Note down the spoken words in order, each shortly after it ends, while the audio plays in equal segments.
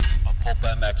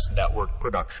PulpMX Network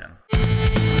production.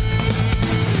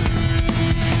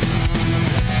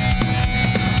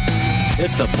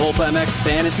 It's the PulpMX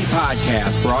Fantasy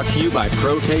Podcast, brought to you by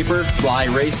ProTaper, Fly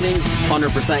Racing,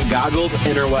 100% Goggles,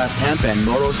 Interwest Hemp, and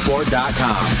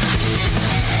Motorsport.com.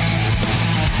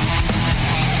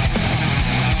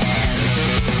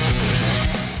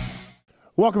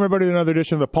 Welcome, everybody, to another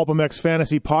edition of the PulpMX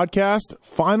Fantasy Podcast.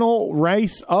 Final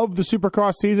race of the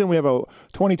Supercross season. We have a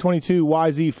 2022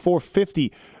 YZ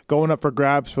 450 going up for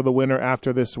grabs for the winner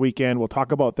after this weekend. We'll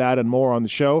talk about that and more on the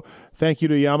show. Thank you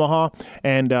to Yamaha,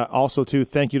 and also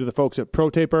thank you to the folks at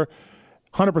ProTaper,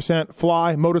 100%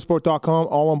 Fly, Motorsport.com,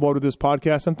 all on board with this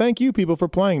podcast. And thank you, people, for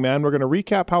playing, man. We're going to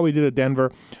recap how we did at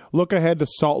Denver, look ahead to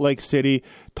Salt Lake City,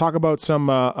 talk about some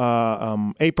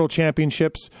April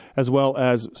championships, as well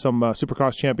as some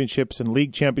Supercross championships and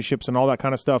league championships and all that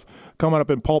kind of stuff coming up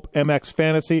in PulpMX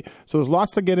Fantasy. So there's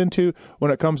lots to get into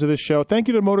when it comes to this show. Thank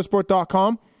you to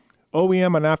Motorsport.com,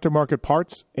 OEM and aftermarket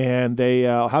parts, and they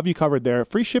have you covered there.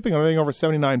 Free shipping on anything over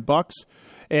 $79.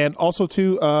 And also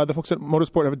to the folks at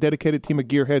Motorsport have a dedicated team of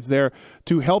gearheads there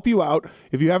to help you out.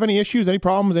 If you have any issues, any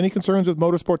problems, any concerns with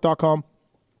Motorsport.com,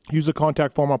 use the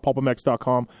contact form on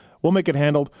PulpMX.com. We'll make it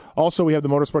handled. Also, we have the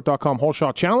Motorsport.com Whole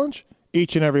Shot Challenge.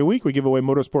 Each and every week, we give away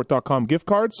Motorsport.com gift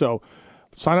cards. So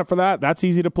sign up for that. That's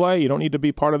easy to play. You don't need to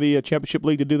be part of the Championship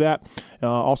League to do that.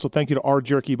 Also, thank you to R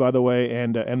Jerky, by the way,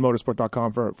 and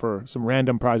Motorsport.com for some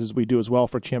random prizes we do as well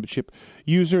for Championship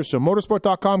users. So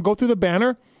Motorsport.com, go through the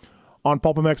banner on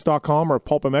PulpMX.com or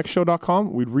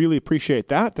PulpMXShow.com. We'd really appreciate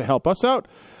that to help us out.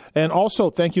 And also,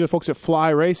 thank you to folks at Fly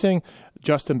Racing.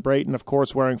 Justin Brayton, of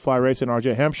course, wearing Fly Racing.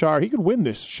 RJ Hampshire, he could win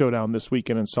this showdown this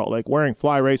weekend in Salt Lake wearing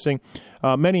Fly Racing.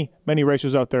 Many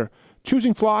racers out there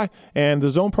choosing Fly. And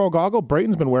the Zone Pro goggle,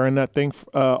 Brayton's been wearing that thing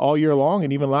all year long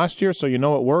and even last year, so you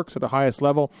know it works at the highest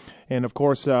level. And, of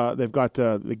course, they've got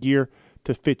the gear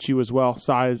to fit you as well,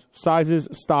 sizes,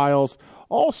 styles,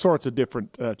 all sorts of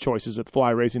different choices at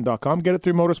flyracing.com. Get it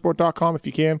through motorsport.com if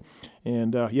you can.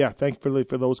 And, thankfully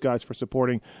for those guys for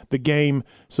supporting the game,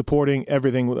 supporting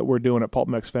everything that we're doing at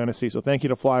PulpMX Fantasy. So thank you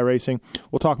to Fly Racing.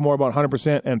 We'll talk more about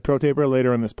 100% and ProTaper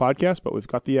later in this podcast, but we've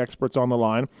got the experts on the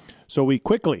line. So we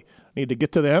quickly need to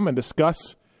get to them and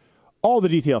discuss all the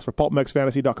details for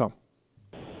PulpMXFantasy.com.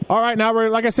 All right, now we're,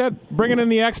 like I said, bringing in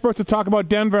the experts to talk about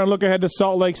Denver and look ahead to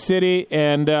Salt Lake City.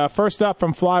 And first up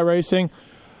from Fly Racing,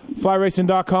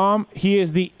 flyracing.com. He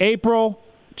is the April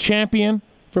champion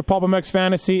for PulpMX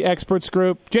Fantasy Experts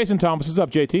Group. Jason Thomas, what's up,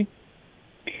 JT?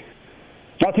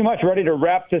 Not too much. Ready to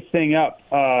wrap this thing up.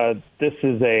 This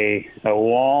is a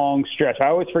long stretch. I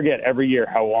always forget every year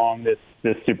how long this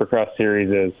Supercross series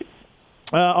is.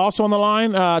 Also on the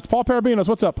line, it's Paul Parabinos.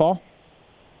 What's up, Paul?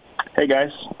 Hey, guys.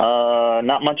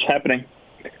 Not much happening.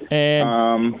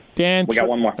 And we got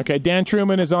one more. Okay, Dan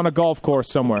Truman is on a golf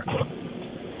course somewhere.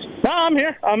 No, I'm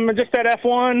here. I'm just at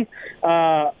F1,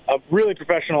 a really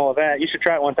professional event. You should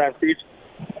try it one time, Steve.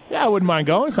 Yeah, I wouldn't mind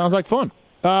going. It sounds like fun.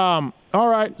 All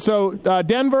right, so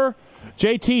Denver,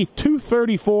 JT,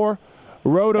 234,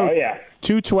 Roto,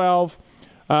 212.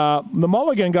 The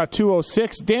Mulligan got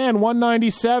 206. Dan,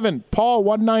 197. Paul,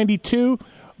 192.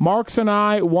 Marks and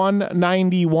I,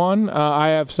 191. I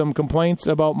have some complaints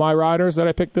about my riders that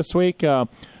I picked this week,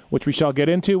 which we shall get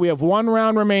into. We have one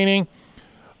round remaining.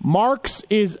 Marks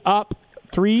is up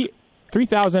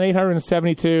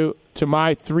 3,872 to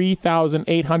my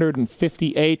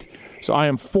 3,858. So I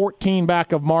am 14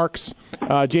 back of Marks.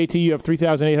 JT, you have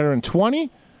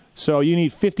 3,820. So you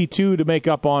need 52 to make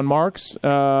up on Marks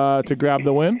to grab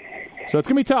the win. So it's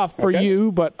going to be tough for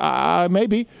you, but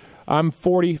maybe. I'm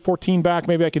 14 back.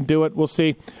 Maybe I can do it. We'll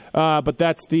see. But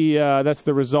that's the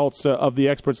results of the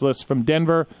experts list from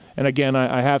Denver. And again,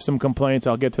 I have some complaints.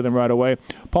 I'll get to them right away.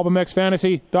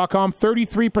 PulpMXFantasy.com.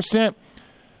 33%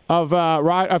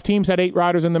 of teams had 8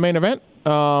 riders in the main event,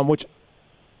 which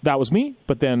that was me.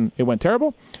 But then it went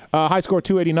terrible. High score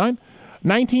 289.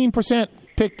 19%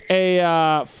 picked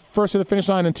a first to the finish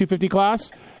line in 250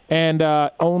 class, and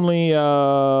only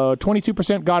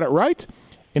 22% got it right.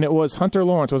 And it was Hunter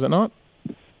Lawrence, was it not?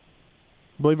 I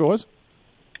believe it was.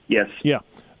 Yes. Yeah.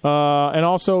 And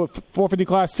also, 450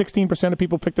 class, 16% of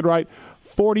people picked it right.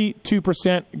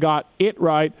 42% got it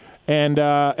right. And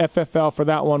FFL for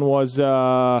that one was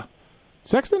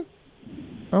Sexton?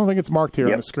 I don't think it's marked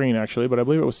here on the screen, actually, but I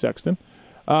believe it was Sexton.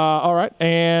 All right.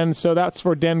 And so that's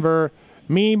for Denver.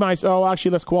 Let's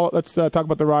talk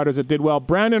about the riders that did well.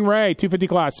 Brandon Ray, 250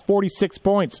 class, 46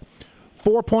 points.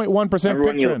 4.1%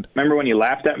 pick trend. Remember when you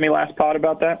laughed at me last pod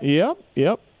about that?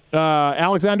 Yep.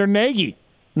 Alexander Nagy,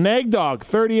 Nag Dog,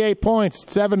 38 points,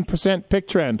 7% pick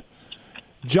trend.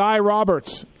 Jai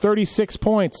Roberts, 36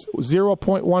 points,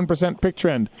 0.1% pick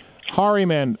trend.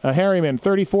 Harryman,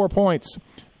 34 points,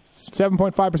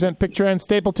 7.5% pick trend.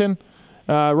 Stapleton,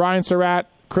 Ryan Surratt,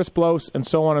 Chris Blose, and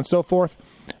so on and so forth.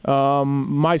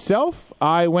 Myself,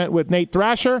 I went with Nate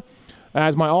Thrasher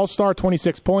as my all-star,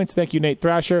 26 points. Thank you, Nate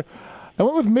Thrasher. I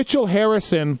went with Mitchell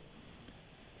Harrison,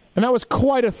 and that was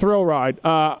quite a thrill ride.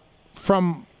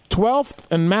 From 12th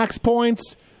and max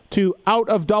points to out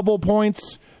of double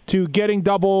points to getting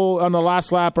double on the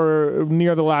last lap or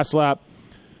near the last lap.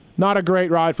 Not a great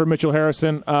ride for Mitchell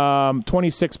Harrison.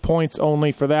 26 points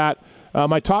only for that.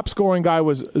 My top scoring guy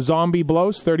was Zombie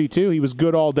Blos, 32. He was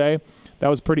good all day. That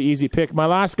was a pretty easy pick. My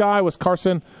last guy was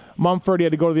Carson Mumford. He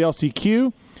had to go to the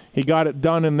LCQ. He got it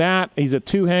done in that. He's a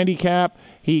 2 handicap.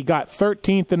 He got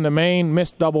 13th in the main,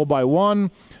 missed double by 1.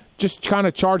 Just kind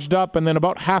of charged up, and then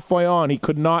about halfway on, he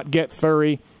could not get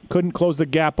Thury. Couldn't close the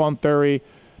gap on Thury.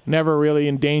 Never really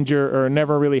in danger or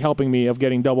never really helping me of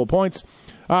getting double points.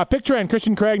 Pick trend,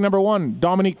 Christian Craig, number 1.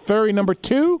 Dominique Thury, number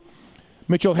 2.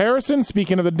 Mitchell Harrison,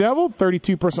 speaking of the devil,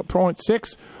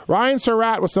 32.6. Ryan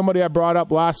Surratt was somebody I brought up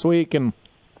last week, and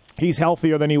he's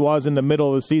healthier than he was in the middle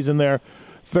of the season there.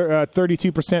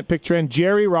 32% pick trend.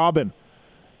 Jerry Robin,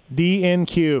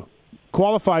 DNQ.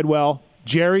 Qualified well.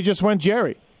 Jerry just went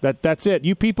Jerry. That's it.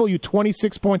 You people, you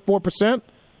 26.4%,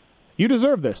 you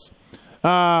deserve this.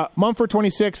 Mumford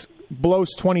 26,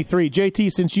 Blos 23. JT,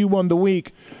 since you won the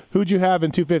week, who'd you have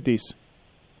in 250s?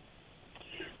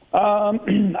 I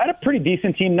had a pretty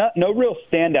decent team. No real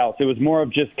standouts. It was more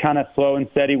of just kind of slow and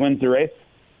steady wins the race.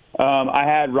 I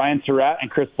had Ryan Surratt and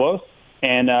Chris Blose,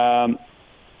 and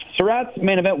Surratt's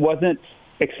main event wasn't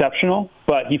exceptional,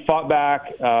 but he fought back.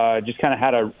 Just kind of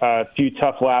had a few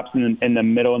tough laps in the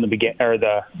middle and the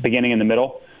beginning and the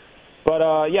middle.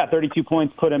 But 32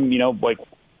 points put him,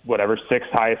 whatever, 6th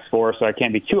highest score, so I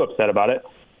can't be too upset about it.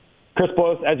 Chris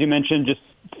Blose, as you mentioned, just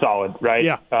solid, right?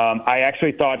 Yeah. I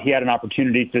actually thought he had an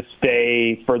opportunity to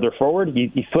stay further forward.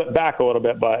 He slipped back a little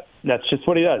bit, but that's just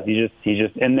what he does. He's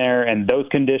just in there, and those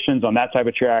conditions on that type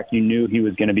of track, you knew he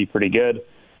was going to be pretty good.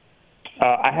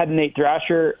 I had Nate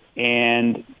Thrasher,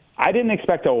 and I didn't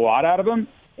expect a lot out of him,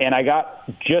 and I got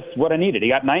just what I needed. He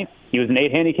got 9th. He was an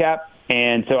 8 handicap,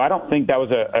 and so I don't think that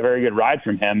was a very good ride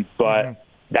from him, but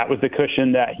that was the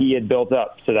cushion that he had built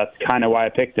up, so that's kind of why I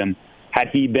picked him. Had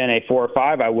he been a 4 or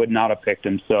 5, I would not have picked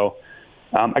him. So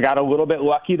I got a little bit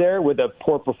lucky there with a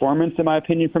poor performance, in my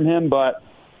opinion, from him, but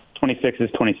 26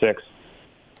 is 26.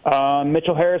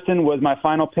 Mitchell Harrison was my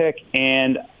final pick,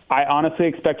 and I honestly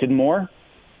expected more.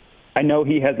 I know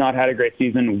he has not had a great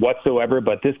season whatsoever,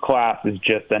 but this class is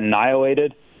just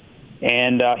annihilated.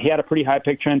 And he had a pretty high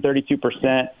pick trend,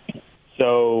 32%.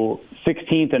 So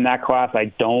 16th in that class,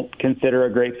 I don't consider a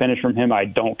great finish from him. I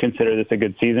don't consider this a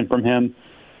good season from him.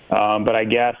 But I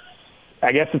guess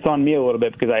it's on me a little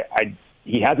bit because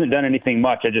he hasn't done anything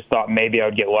much. I just thought maybe I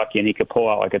would get lucky and he could pull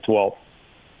out like a 12.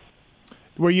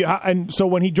 And so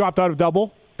when he dropped out of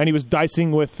double and he was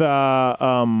dicing with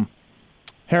Harriman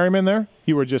there,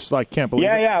 you were just like, can't believe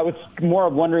it. Yeah. I was more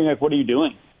of wondering, like, what are you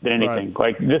doing than anything.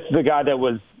 Right. Like, this is a guy that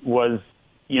was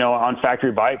on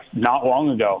factory bikes not long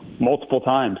ago, multiple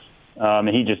times. And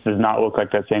he just does not look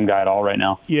like that same guy at all right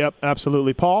now. Yep,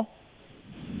 absolutely. Paul?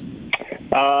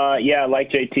 Like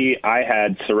JT, I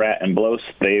had Surratt and Blos.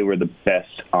 They were the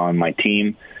best on my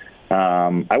team.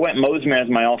 I went Mosman as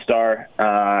my all-star.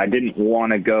 I didn't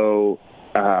want to go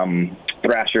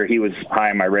Thrasher. He was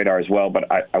high on my radar as well, but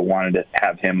I wanted to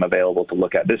have him available to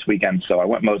look at this weekend. So I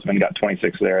went Mosman, got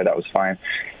 26 there. That was fine.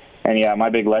 And, my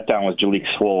big letdown was Jalek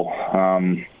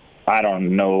Swoll. I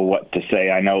don't know what to say.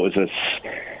 I know it was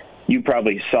you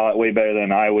probably saw it way better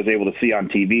than I was able to see on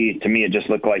TV. To me, it just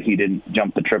looked like he didn't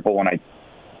jump the triple when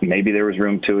maybe there was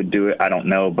room to do it. I don't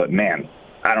know, but man,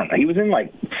 I don't know. He was in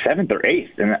like 7th or 8th,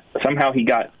 and somehow he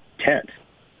got 10th.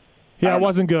 Yeah, it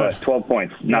wasn't good. 12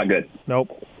 points, not good.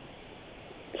 Nope.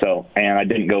 So, and I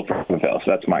didn't go for Rafael,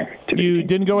 so that's my You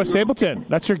didn't go with Stapleton.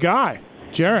 That's your guy,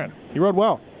 Jaron. He rode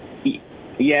well.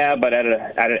 Yeah, but at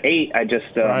an 8, I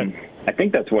just I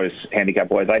think that's what his handicap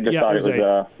was. I just thought it was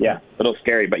a little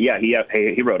scary. But yeah,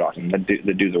 he rode awesome. The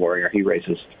dude's a warrior. He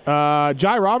races.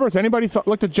 Jai Roberts. Anybody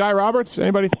looked at Jai Roberts?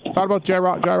 Anybody thought about Jai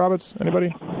Roberts?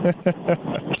 Anybody?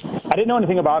 I didn't know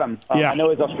anything about him. Yeah. I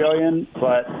know he's Australian,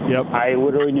 but I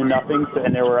literally knew nothing.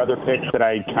 And there were other picks that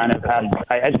I kind of had.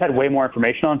 I just had way more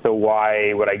information on. So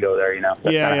why would I go there? That's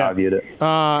kind of how I viewed it.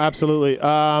 Absolutely.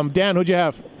 Dan, who'd you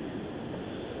have?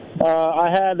 I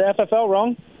had the FFL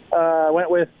wrong. I went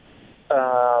with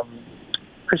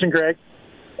Christian Craig,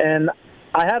 and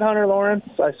I had Hunter Lawrence.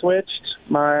 I switched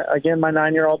my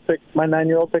 9-year-old picked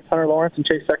Hunter Lawrence and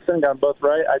Chase Sexton, got them both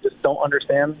right. I just don't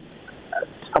understand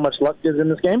how much luck is in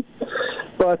this game.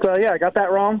 But, I got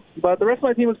that wrong. But the rest of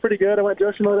my team was pretty good. I went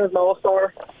Joe Shimoda as my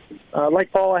all-star.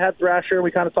 Like Paul, I had Thrasher.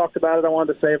 We kind of talked about it. I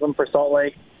wanted to save him for Salt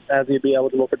Lake as he'd be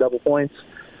eligible for double points.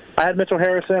 I had Mitchell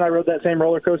Harrison. I rode that same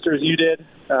roller coaster as you did,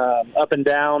 up and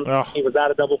down. Oh. He was out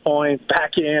of double points,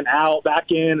 back in, out, back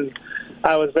in. And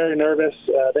I was very nervous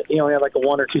that he only had like a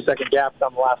 1 or 2 second gap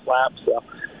on the last lap. So,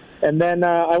 and then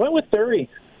I went with 30.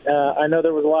 I know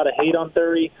there was a lot of hate on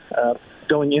 30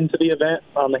 going into the event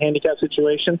on the handicap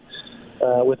situation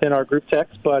within our group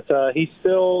text, but he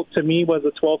still, to me, was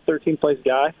a 12th, 13th place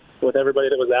guy with everybody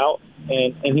that was out,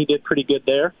 and he did pretty good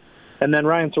there. And then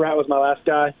Ryan Surratt was my last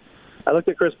guy. I looked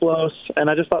at Chris Blows, and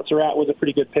I just thought Surratt was a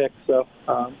pretty good pick. So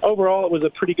overall, it was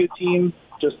a pretty good team.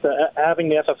 Just having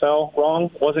the FFL wrong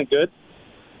wasn't good.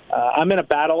 I'm in a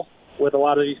battle with a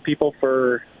lot of these people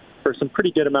for some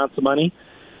pretty good amounts of money,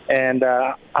 and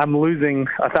I'm losing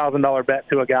a $1,000 bet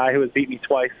to a guy who has beat me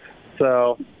twice.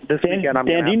 So this weekend,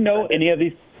 Dan, do you know any of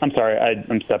these? I'm sorry,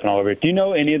 I'm stepping all over. Do you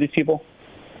know any of these people?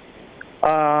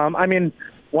 I mean,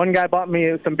 one guy bought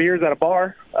me some beers at a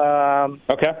bar.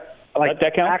 Okay. Like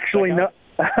that counts? Actually, no.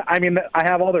 I mean, I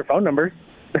have all their phone numbers,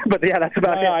 but yeah, that's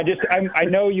about it. I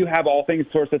know you have all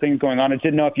sorts of things going on. I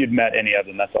didn't know if you'd met any of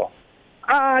them. That's all.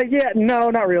 No,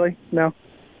 not really. No.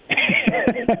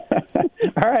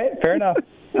 All right, fair enough.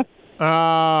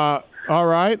 All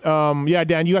right. Yeah,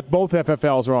 Dan, you got both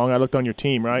FFLs wrong. I looked on your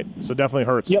team, right? So definitely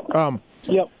hurts. Yep.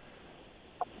 Yep.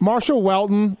 Marshall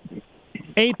Welton,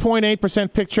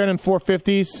 8.8% pick trend in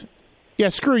 450s. Yeah,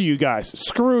 screw you guys.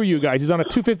 He's on a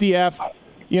 250F.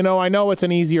 You know, I know it's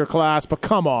an easier class, but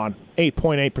come on.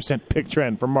 8.8% pick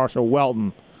trend for Marshall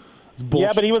Welton. It's bullshit.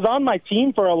 Yeah, but he was on my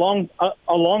team for a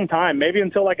long time, maybe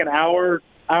until like an hour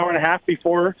and a half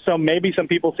before. So maybe some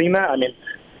people seen that. I mean,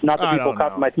 not that people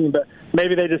copy my team, but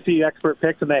maybe they just see expert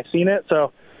picks and they've seen it.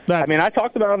 So, I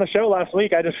talked about it on the show last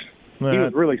week. He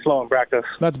was really slow in practice.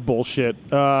 That's bullshit.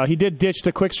 He did ditch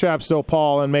the quick straps though,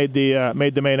 Paul, and made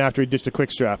the main after he ditched the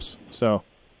quick straps. So,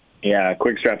 yeah,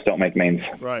 quick straps don't make mains.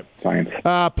 Right. Science.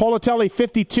 Politelli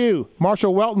 52,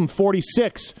 Marshall Welton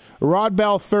 46, Rod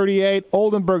Bell 38,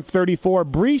 Oldenburg 34,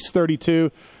 Brees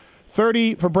 32,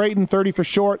 30 for Brayton, 30 for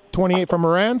Short, 28 for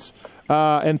Morans.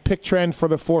 And pick trend for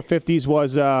the 450s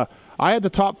was I had the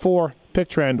top 4 pick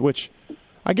trend, which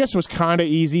I guess was kind of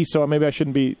easy, so maybe I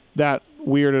shouldn't be that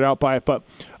weirded out by it. But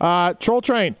Troll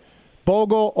Train,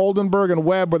 Bogle, Oldenburg, and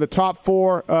Webb were the top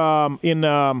 4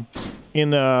 in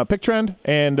pick trend,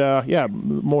 and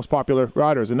most popular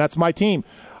riders, and that's my team.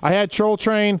 I had Troll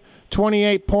Train,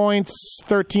 28 points,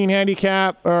 4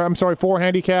 handicap,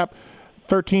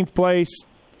 13th place,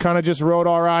 kind of just rode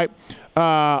all right.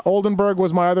 Oldenburg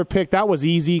was my other pick. That was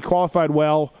easy, qualified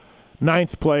well,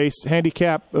 9th place,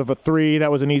 handicap of a 3.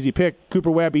 That was an easy pick.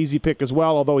 Cooper Webb, easy pick as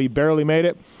well, although he barely made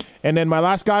it. And then my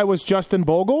last guy was Justin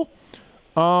Bogle.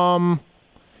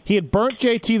 He had burnt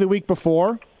JT the week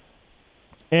before,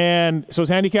 and so his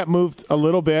handicap moved a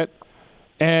little bit.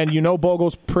 And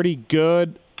Bogle's pretty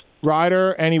good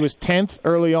rider, and he was 10th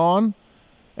early on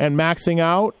and maxing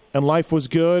out, and life was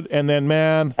good. And then,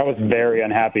 man, I was very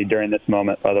unhappy during this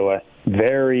moment, by the way.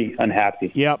 Very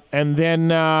unhappy. Yep. And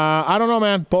then, I don't know,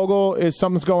 man. Bogle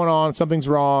something's going on. Something's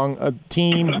wrong. A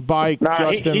team, bike,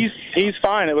 Justin. He's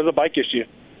fine. It was a bike issue.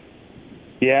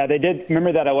 Yeah, they did.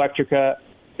 Remember that Electrica?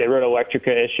 They wrote Electrica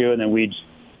issue, and then we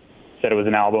said it was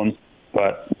an album.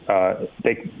 But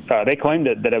they claimed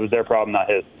that it was their problem, not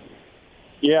his.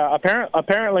 Yeah,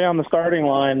 apparently on the starting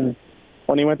line,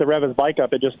 when he went to rev his bike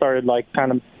up, it just started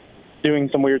kind of doing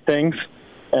some weird things,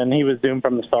 and he was doomed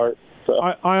from the start. So,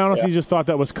 I honestly just thought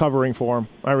that was covering for him.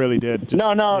 I really did.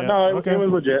 No, okay. It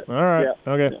was legit. All right.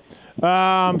 Yeah. Okay.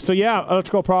 Yeah.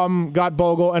 Electrical problem, got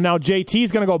Bogle, and now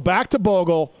JT's going to go back to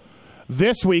Bogle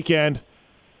this weekend,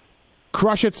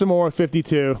 crush it some more with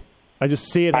 52. I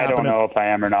just see it happening. I don't know if I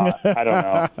am or not. I don't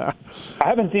know. I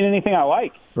haven't seen anything I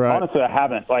like. Right. Honestly, I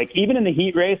haven't. Even in the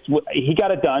heat race, he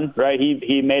got it done, right?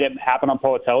 He made it happen on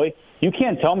Politelli. You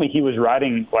can't tell me he was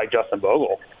riding like Justin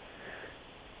Bogle.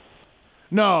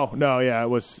 No, yeah, it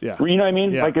was, yeah. You know what I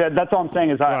mean? Yeah. That's all I'm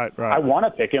saying is I want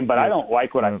to pick him, but I don't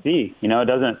like what I see.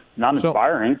 It not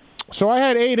inspiring. So I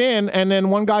had 8 in, and then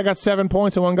one guy got 7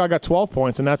 points and one guy got 12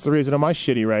 points, and that's the reason of my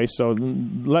shitty race. So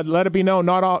let it be known,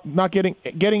 not getting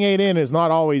 8 in is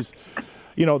not always,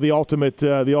 the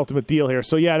ultimate deal here.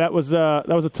 So yeah, that was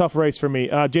a tough race for me.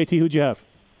 JT, who'd you have?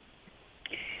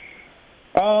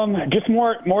 Just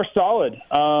more solid.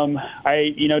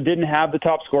 I didn't have the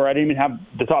top score. I didn't even have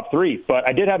the top 3, but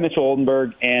I did have Mitchell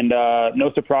Oldenburg, and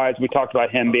no surprise, we talked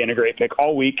about him being a great pick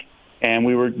all week, and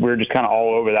we were just kind of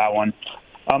all over that one.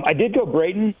 I did go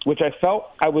Brayton, which I felt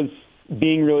I was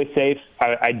being really safe.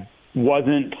 I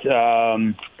wasn't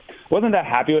that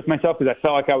happy with myself because I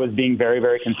felt like I was being very,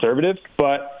 very conservative.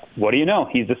 But what do you know?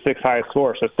 He's the sixth highest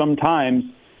scorer. So sometimes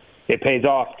it pays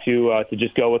off to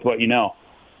just go with what you know.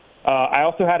 I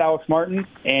also had Alex Martin,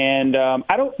 and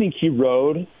I don't think he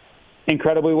rode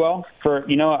incredibly well.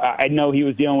 I know he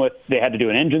was dealing with, they had to do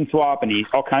an engine swap and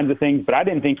all kinds of things, but I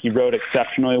didn't think he rode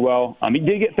exceptionally well. He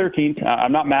did get 13th.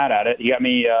 I'm not mad at it. He got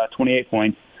me 28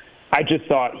 points. I just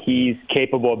thought he's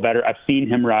capable of better. I've seen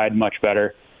him ride much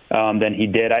better than he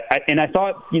did. I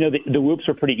thought, the whoops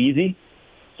were pretty easy.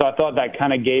 So I thought that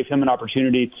kind of gave him an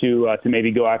opportunity to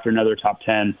maybe go after another top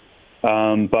 10.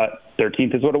 But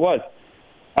 13th is what it was.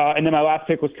 And then my last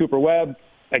pick was Cooper Webb.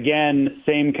 Again,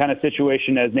 same kind of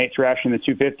situation as Nate Thrasher in the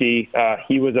 250.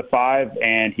 He was a 5,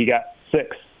 and he got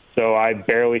 6. So I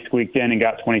barely squeaked in and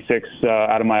got 26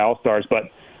 out of my All-Stars. But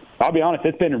I'll be honest,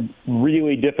 it's been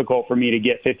really difficult for me to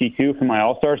get 52 from my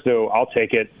All-Stars, so I'll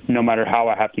take it no matter how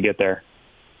I have to get there.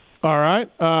 All right.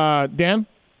 Dan?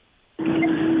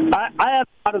 I had a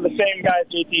lot of the same guys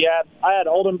JT had. I had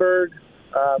Oldenburg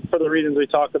for the reasons we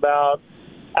talked about.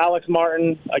 Alex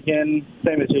Martin, again,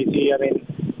 same as JT.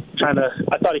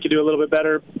 I thought he could do a little bit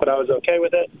better, but I was okay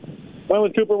with it. Went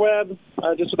with Cooper Webb,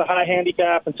 just with a high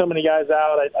handicap and so many guys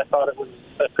out. I thought it was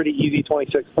a pretty easy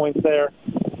 26 points there.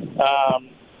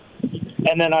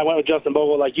 And then I went with Justin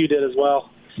Bogle like you did as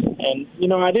well. And,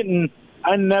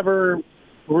 I never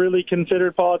really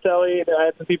considered Politelli. I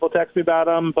had some people text me about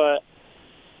him, but,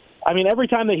 every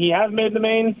time that he has made the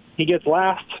main, he gets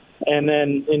last. And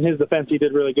then in his defense, he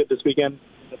did really good this weekend.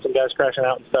 Some guys crashing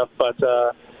out and stuff. But,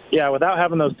 without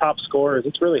having those top scorers,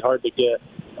 it's really hard to get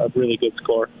a really good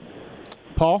score.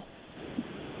 Paul?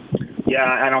 Yeah,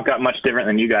 I don't got much different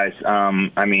than you guys.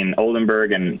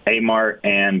 Oldenburg and Amart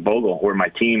and Bogle were my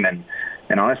team, and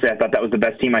honestly, I thought that was the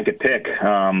best team I could pick.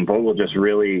 Bogle just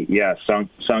really,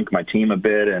 sunk my team a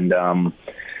bit, and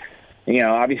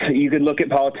obviously you could look at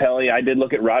Politelli. I did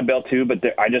look at Rod Bell too, but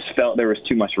I just felt there was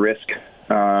too much risk.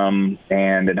 And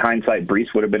in hindsight,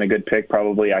 Brees would have been a good pick.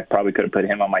 I probably could have put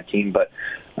him on my team, but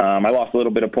I lost a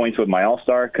little bit of points with my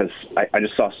All-Star because I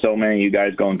just saw so many of you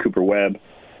guys going Cooper Webb.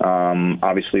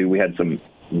 Obviously, we had some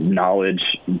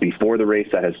knowledge before the race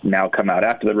that has now come out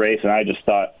after the race, and I just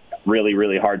thought really,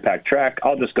 really hard-packed track.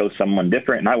 I'll just go someone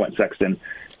different, and I went Sexton,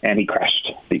 and he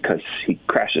crashed because he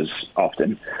crashes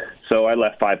often. So I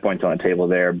left 5 points on the table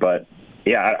there, but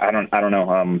yeah, I don't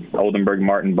know. Oldenburg,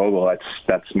 Martin, Bogle,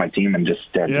 that's my team, and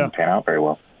just didn't pan out very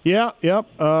well. Yeah, yep.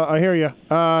 I hear you.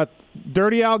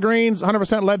 Dirty Al Greens,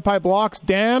 100% lead pipe locks.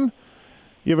 Dan,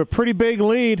 you have a pretty big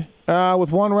lead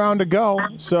with 1 round to go.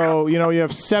 So, you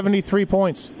have 73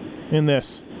 points in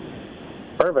this.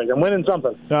 Perfect. I'm winning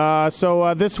something.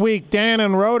 So this week, Dan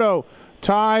and Roto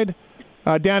tied.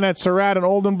 Dan had Surratt and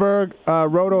Oldenburg.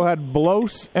 Roto had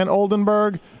Blos and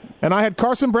Oldenburg. And I had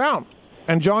Carson Brown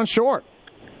and John Short.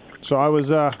 So I was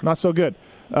not so good.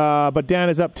 But Dan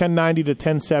is up 1090 to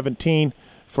 1017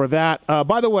 for that.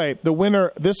 By the way, the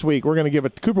winner this week, we're going to give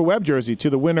a Cooper Webb jersey to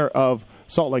the winner of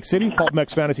Salt Lake City,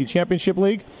 PulpMX Fantasy Championship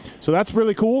League. So that's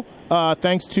really cool.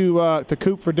 Thanks to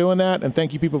Coop for doing that, and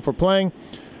thank you people for playing.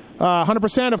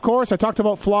 100%, of course. I talked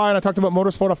about Fly, and I talked about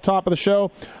Motorsport off the top of the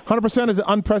show. 100% is an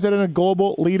unprecedented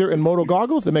global leader in moto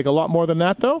goggles. They make a lot more than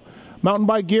that, though. Mountain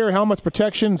bike gear, helmets,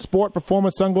 protection, sport,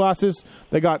 performance, sunglasses.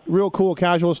 They got real cool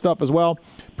casual stuff as well.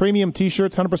 Premium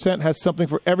T-shirts, 100% has something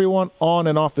for everyone on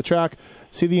and off the track.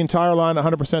 See the entire line at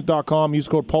 100%.com. Use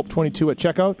code PULP22 at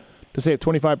checkout to save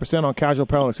 25% on casual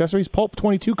apparel and accessories.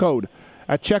 PULP22 code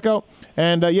at checkout.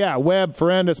 And, Webb,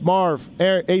 Ferrandis, Marv,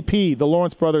 AP, the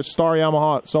Lawrence Brothers, Star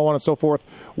Yamaha, so on and so forth,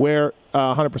 wear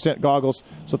 100% goggles.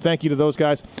 So thank you to those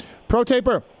guys. Pro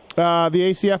Taper. The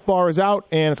ACF bar is out,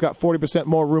 and it's got 40%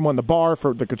 more room on the bar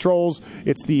for the controls.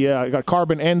 It's got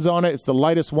carbon ends on it. It's the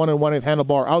lightest 1 1/8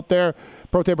 handlebar out there.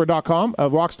 ProTaper.com,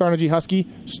 Rockstar Energy Husky,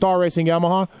 Star Racing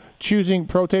Yamaha, choosing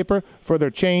Pro Taper for their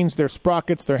chains, their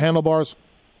sprockets, their handlebars.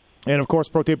 And, of course,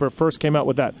 Pro Taper first came out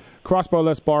with that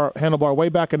crossbar-less bar handlebar way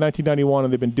back in 1991,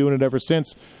 and they've been doing it ever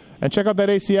since. And check out that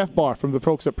ACF bar from the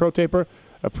folks at Pro Taper.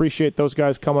 Appreciate those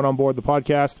guys coming on board the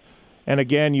podcast. And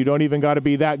again, you don't even got to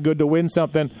be that good to win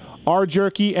something. Our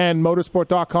Jerky and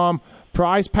Motorsport.com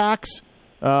prize packs.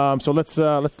 So let's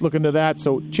look into that.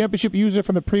 So championship user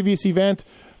from the previous event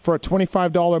for a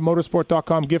 $25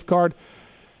 Motorsport.com gift card.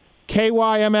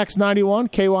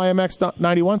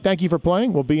 KYMX91, thank you for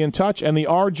playing. We'll be in touch. And the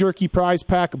R Jerky prize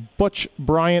pack, Butch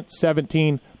Bryant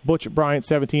 17,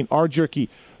 R Jerky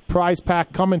prize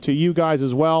pack coming to you guys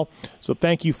as well. So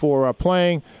thank you for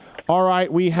playing. All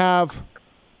right, we have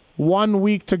 1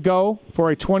 week to go for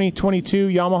a 2022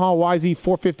 Yamaha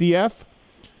YZ450F.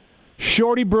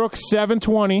 Shorty Brooks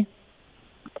 720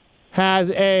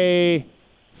 has a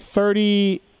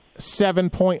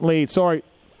 37-point lead.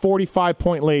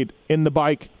 45-point lead in the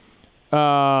bike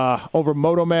over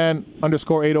Motoman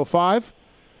 _805.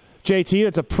 JT,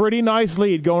 that's a pretty nice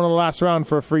lead going to the last round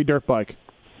for a free dirt bike.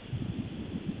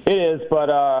 It is, but,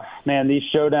 man, these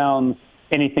showdowns,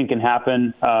 anything can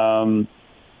happen.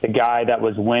 The guy that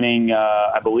was winning,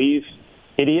 I believe,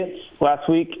 Idiots last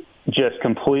week just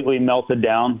completely melted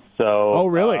down. So, oh,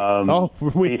 really?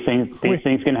 These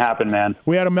things can happen, man.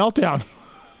 We had a meltdown.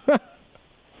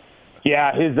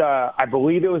 Yeah, I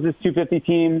believe it was his 250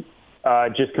 team,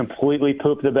 just completely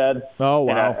pooped the bed. Oh,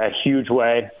 wow. In a huge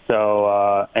way.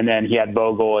 So, and then he had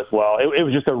Bogle as well. It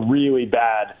was just a really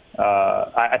bad.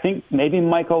 I think maybe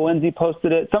Michael Lindsay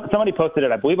posted it. Somebody posted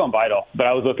it, I believe, on Vital. But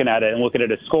I was looking at it and looking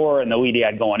at his score and the lead he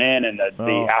had going in and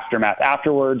the aftermath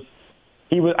afterwards.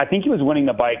 I think he was winning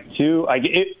the bike too.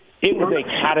 It was a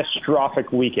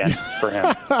catastrophic weekend for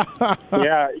him.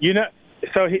 Yeah,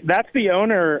 so that's the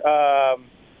owner.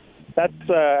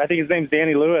 I think his name's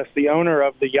Danny Lewis, the owner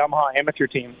of the Yamaha amateur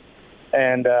team,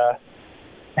 and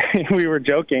we were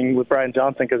joking with Brian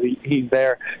Johnson because he's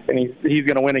there and he's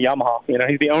going to win a Yamaha.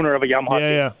 He's the owner of a Yamaha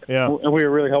team. Yeah. And we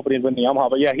were really hoping he'd win the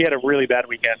Yamaha, but yeah, he had a really bad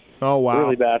weekend. Oh, wow,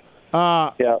 really bad.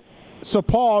 Yeah. So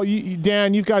Paul,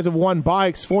 Dan, you guys have won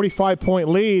bikes, 45-point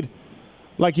lead.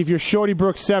 Like if you're Shorty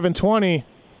Brooks 720,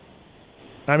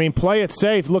 I mean, play it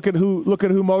safe. Look at who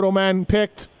Motoman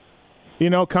picked.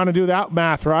 Kind of do that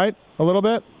math, right? A little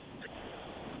bit.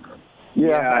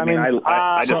 Yeah, I mean,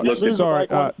 I just looked at. Sorry,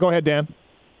 go ahead, Dan.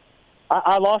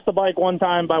 I lost the bike one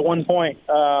time by 1 point.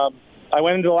 I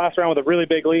went into the last round with a really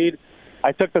big lead.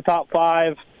 I took the top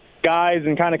 5 guys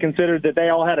and kind of considered that they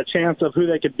all had a chance of who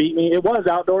they could beat me. It was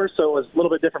outdoors, so it was a little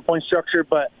bit different point structure.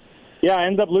 But, yeah, I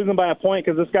ended up losing by a point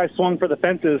because this guy swung for the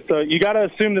fences. So you got to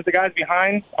assume that the guys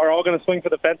behind are all going to swing for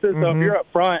the fences. So if you're up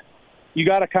front, you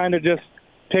got to kind of just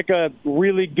pick a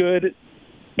really good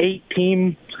 8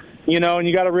 team, and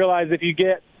you got to realize if you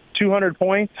get 200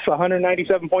 points,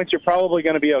 197 points, you're probably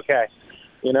going to be okay,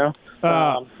 Yeah.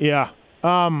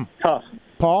 Tough.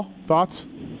 Paul, thoughts?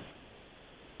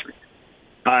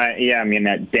 Yeah, I mean,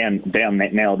 Dan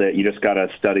nailed it. You just got to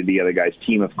study the other guy's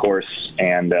team, of course,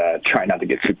 and try not to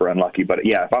get super unlucky. But,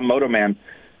 yeah, if I'm Motoman,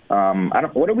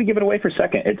 what are we giving away for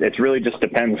second? It really just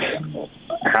depends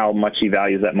how much he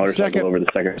values that motorcycle over the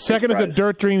second. Second is a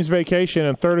Dirt Dreams vacation,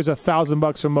 and third is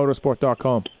 $1,000 from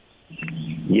motorsport.com.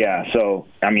 Yeah, so,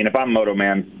 I mean, if I'm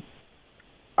Motoman,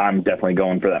 I'm definitely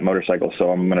going for that motorcycle.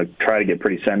 So I'm going to try to get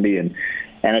pretty sendy, and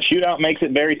a shootout makes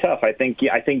it very tough. I think,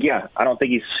 yeah. I don't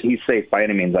think he's safe by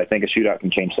any means. I think a shootout can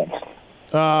change things.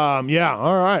 Yeah,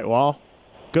 all right. Well,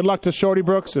 good luck to Shorty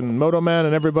Brooks and Motoman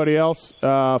and everybody else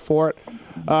for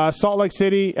it. Salt Lake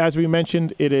City, as we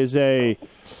mentioned, it is a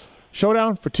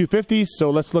showdown for 250s.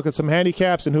 So let's look at some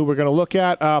handicaps and who we're going to look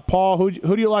at. Paul, who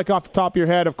do you like off the top of your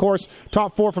head? Of course,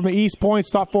 top 4 from the East points,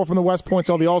 top 4 from the West points,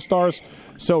 all the All-Stars.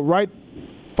 So right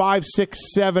 5,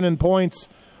 6, 7 in points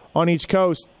on each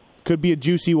coast. Could be a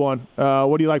juicy one.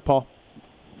 What do you like, Paul?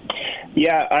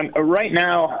 Yeah, right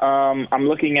now I'm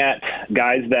looking at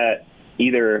guys that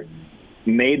either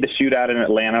made the shootout in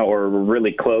Atlanta or were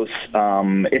really close.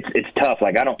 It's tough.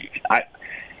 Like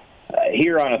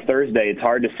here on a Thursday, it's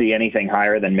hard to see anything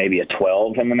higher than maybe a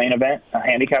 12 in the main event,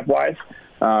 handicap-wise.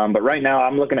 But right now,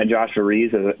 I'm looking at Joshua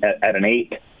Rees at an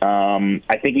 8.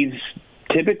 I think he's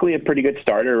typically a pretty good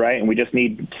starter, right? And we just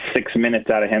need 6 minutes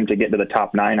out of him to get to the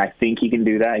top 9. I think he can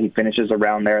do that. He finishes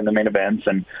around there in the main events,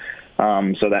 and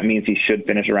so that means he should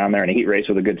finish around there in a heat race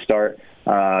with a good start.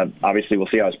 Obviously, we'll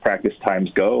see how his practice times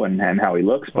go and how he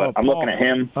looks, but I'm looking at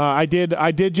him. I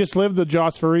did just live the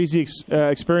Josh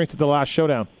Farisi experience at the last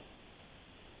showdown.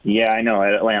 Yeah, I know,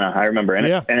 at Atlanta. I remember.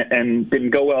 And and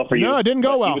didn't go well for you. No, it didn't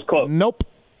go well. He was close. Nope.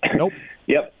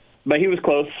 Yep. But he was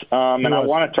close, and I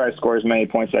want to try to score as many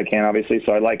points as I can, obviously,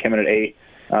 so I like him at an 8.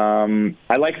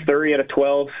 I like Thury at a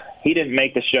 12. He didn't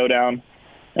make the showdown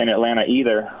in Atlanta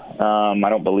either, I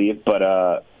don't believe, but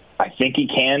I think he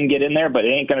can get in there, but it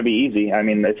ain't going to be easy. I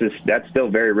mean, that's still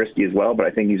very risky as well, but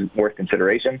I think he's worth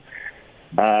consideration.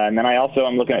 And then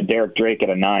I'm looking at Derek Drake at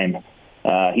a 9.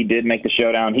 He did make the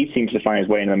showdown. He seems to find his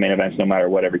way into the main events no matter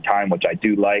what every time, which I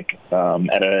do like.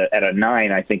 At a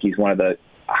 9, I think he's one of the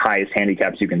highest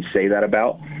handicaps you can say that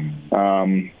about.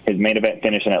 His main event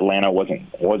finish in Atlanta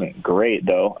wasn't great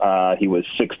though. He was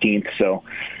 16th, so.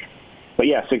 But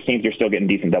yeah, 16th, you're still getting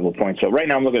decent double points. So right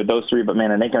now I'm looking at those 3, but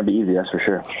man, it ain't going to be easy, that's for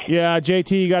sure. Yeah,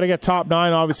 JT, you got to get top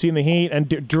 9, obviously, in the heat.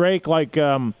 And Drake, like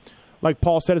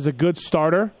Paul said, is a good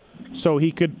starter, so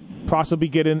he could possibly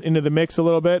get into the mix a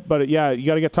little bit. But yeah, you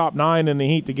got to get top 9 in the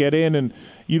heat to get in. And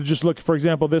you just look, for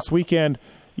example, this weekend,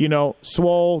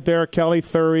 Swole, Derek Kelly,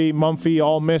 Thury, Mumphy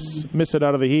all miss it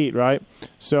out of the heat, right?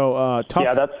 So tough.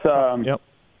 Yeah, that's tough. Yep.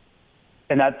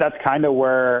 And that's kind of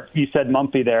where you said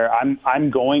Mumphy there. I'm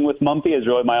going with Mumphy as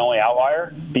really my only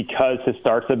outlier because his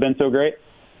starts have been so great.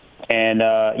 And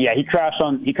he crashed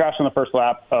on the first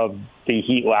lap of the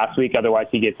heat last week. Otherwise,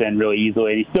 he gets in really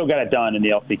easily. He still got it done in the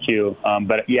LCQ.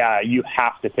 But yeah, you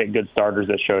have to pick good starters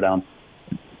at showdown.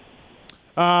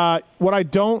 What I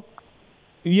do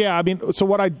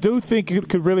think it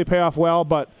could really pay off well,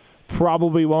 but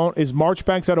probably won't, is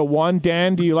Marchbanks at a 1.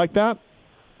 Dan, do you like that?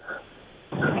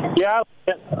 Yeah,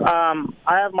 I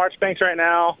have Marchbanks right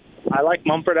now. I like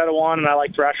Mumford at a 1, and I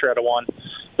like Thrasher at a 1.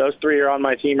 Those three are on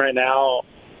my team right now.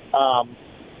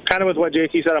 Kind of with what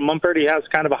JT said on Mumford, he has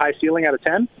kind of a high ceiling at a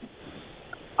 10.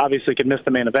 Obviously could miss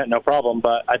the main event, no problem,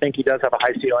 but I think he does have a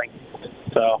high ceiling.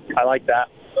 So I like that.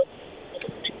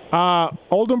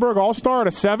 Oldenburg All-Star at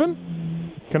a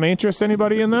 7? Can I interest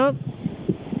anybody in that?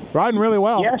 Riding really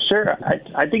well. Yeah, sure.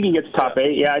 I think he gets top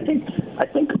 8. Yeah, I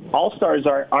think All-Stars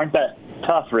aren't that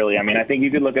tough, really. I mean, I think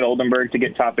you could look at Oldenburg to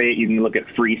get top 8. You can look at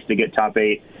Freese to get top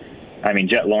 8. I mean,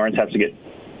 Jet Lawrence has to get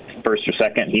first or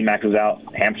second. He maxes out.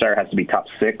 Hampshire has to be top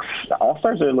 6. The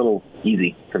All-Stars are a little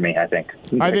easy for me, I think.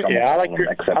 I like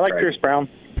Pierce Brown.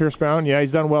 Pierce Brown, yeah,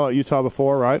 he's done well at Utah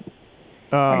before, right?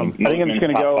 I think I'm just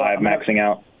going to go 5 maxing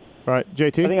out. All right,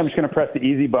 JT. I think I'm just going to press the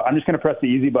easy button. I'm just going to press the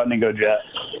easy button and go Jet.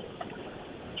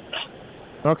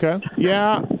 Okay.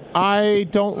 Yeah, I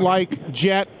don't like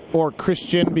Jet or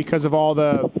Christian because of all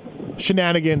the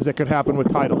shenanigans that could happen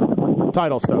with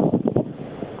title stuff.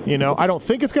 I don't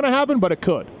think it's going to happen, but it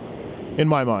could, in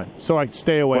my mind. So I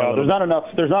stay away. Well, there's not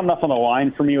enough on the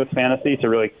line for me with fantasy to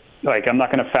really I'm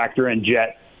not going to factor in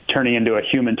Jet turning into a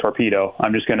human torpedo.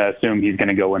 I'm just going to assume he's going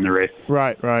to go win the race.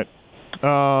 Right.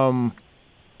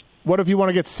 What if you want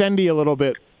to get Sendy a little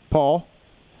bit, Paul?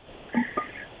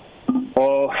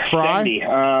 Oh, Fry?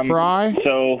 Sendy. Fry?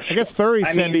 So I guess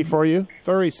Thury's Sendy for you.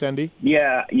 Thury's Sendy.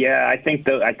 Yeah. I think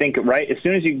right as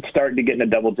soon as you start to get into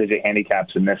double-digit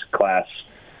handicaps in this class,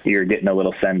 you're getting a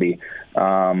little Sendy.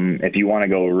 If you want to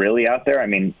go really out there, I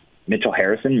mean, Mitchell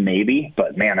Harrison maybe,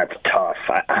 but man, that's tough.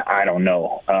 I don't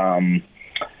know.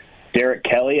 Derek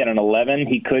Kelly at an 11,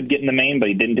 he could get in the main, but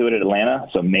he didn't do it at Atlanta,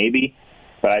 so maybe.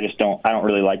 But I don't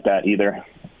really like that either.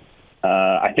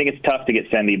 I think it's tough to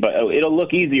get Sendy, but it'll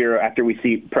look easier after we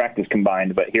see practice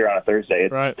combined. But here on a Thursday,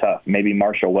 it's tough. Maybe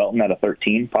Marshall Welton at a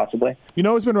 13, possibly.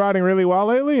 Who's been riding really well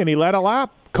lately, and he led a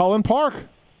lap? Cullen Park,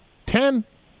 10.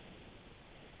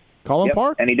 Cullen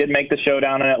Park, and he did make the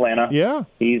showdown in Atlanta. Yeah,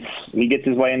 he gets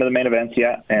his way into the main events.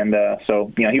 Yeah, and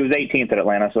so he was 18th at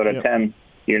Atlanta, so at 10,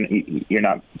 you're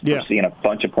not seeing a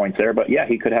bunch of points there. But yeah,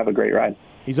 he could have a great ride.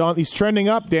 He's trending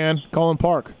up, Dan. Cullen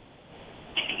Park.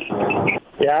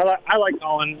 Yeah, I like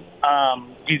Colin.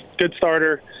 He's a good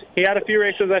starter. He had a few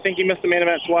races. I think he missed the main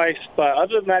event twice, but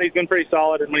other than that, he's been pretty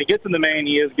solid. And when he gets in the main,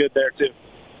 he is good there too.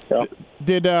 So.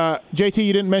 Did JT?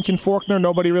 You didn't mention Faulkner.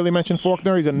 Nobody really mentioned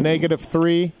Faulkner. He's a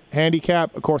 -3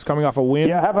 handicap, of course, coming off a win.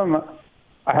 Yeah, I have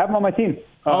him on my team.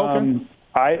 Okay.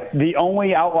 The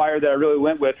only outlier that I really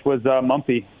went with was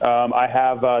Mumphy. I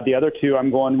have the other two. I'm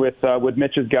going with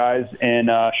Mitch's guys in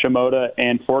Shimoda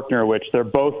and Faulkner, which they're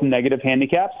both negative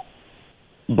handicaps.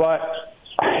 But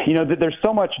there's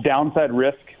so much downside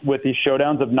risk with these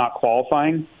showdowns of not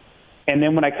qualifying. And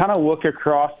then when I kind of look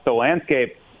across the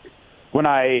landscape, when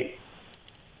I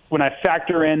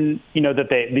factor in,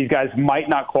 that these guys might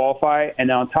not qualify, and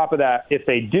then on top of that, if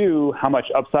they do, how much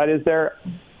upside is there?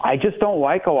 I just don't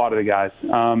like a lot of the guys.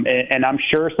 And I'm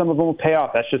sure some of them will pay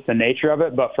off. That's just the nature of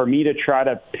it. But for me to try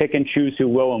to pick and choose who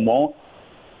will and won't,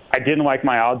 I didn't like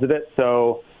my odds of it.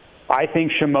 So I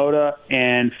think Shimoda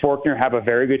and Faulkner have a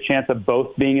very good chance of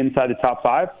both being inside the top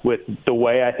 5 with the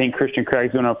way I think Christian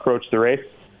Craig's going to approach the race.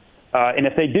 And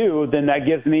if they do, then that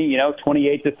gives me,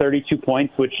 28 to 32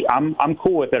 points, which I'm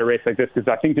cool with at a race like this because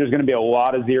I think there's going to be a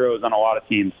lot of zeros on a lot of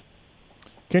teams.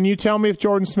 Can you tell me if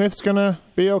Jordan Smith's going to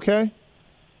be okay?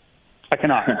 I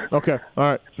cannot. Okay, all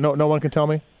right. No one can tell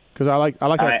me because I like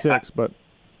that 6, but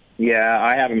yeah,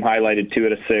 I have him highlighted 2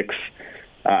 out of 6.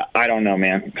 I don't know,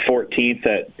 man. 14th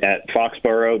at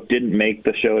Foxborough, didn't make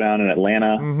the showdown in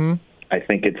Atlanta. Mm-hmm. I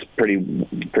think it's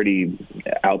pretty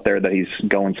out there that he's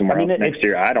going somewhere else next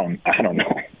year. I don't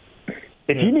know.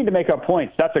 If you need to make up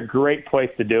points, that's a great place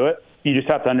to do it. You just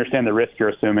have to understand the risk you're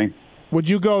assuming. Would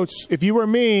you go, if you were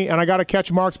me, and I got to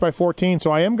catch marks by 14,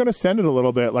 so I am going to send it a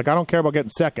little bit. Like, I don't care about getting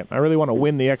second. I really want to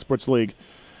win the Experts League.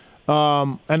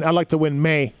 And I'd like to win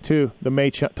May, too, the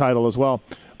May title as well.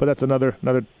 But that's another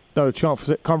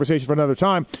conversation for another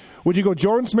time. Would you go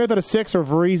Jordan Smith at a 6 or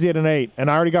Varese at an 8?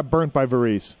 And I already got burnt by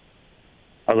Varese.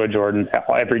 I'll go Jordan.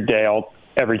 Every day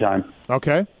every time.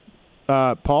 Okay.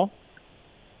 Paul?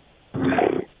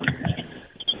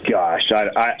 Gosh,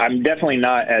 I'm definitely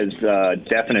not as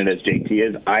definite as JT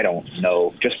is. I don't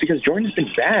know. Just because Jordan's been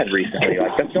bad recently.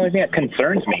 Like, that's the only thing that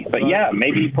concerns me. But, yeah,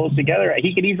 maybe he pulls together.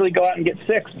 He could easily go out and get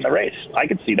 6th in the race. I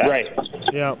could see that. Right.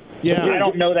 Yeah. I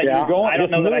don't know that I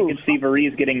don't know that I could see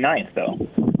Varize getting 9th, though.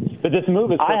 But this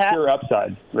move is for pure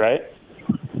upside, right?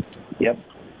 Yep.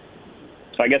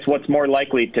 So I guess what's more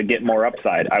likely to get more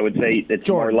upside? I would say it's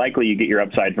Jordan. more likely you get your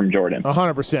upside from Jordan.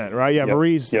 100%, right? Yeah,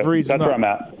 Varize. Yep. Varize That's where I'm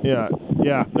at. Yeah.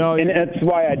 No, and that's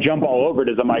why I jump all over it.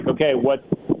 Is I'm like, okay, what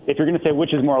if you're going to say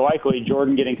which is more likely,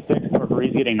 Jordan getting 6th or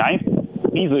Varize getting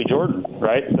 9th? Easily Jordan,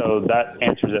 right? So that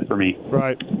answers it for me.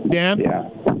 Right. Dan?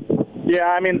 Yeah,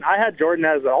 I mean, I had Jordan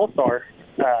as an all-star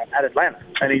at Atlanta,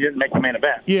 and he didn't make the main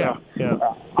event. Yeah,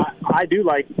 so, I do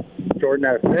like Jordan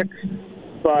at 6th,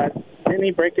 but didn't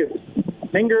he break his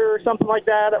finger or something like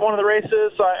that at one of the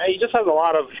races? So he just has a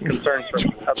lot of concerns for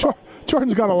me.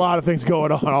 Jordan's got a lot of things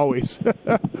going on always.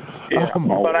 But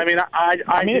I mean,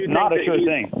 I mean, it's not a sure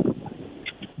thing.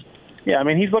 Yeah, I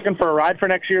mean, he's looking for a ride for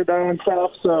next year, though, and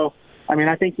stuff. So, I mean,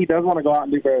 I think he does want to go out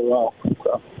and do very well.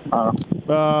 So,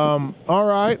 all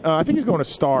right. I think he's going to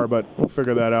Star, but we'll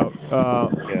figure that out.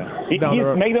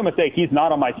 Make no mistake, he's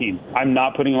not on my team. I'm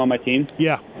not putting him on my team.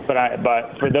 Yeah.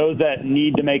 But for those that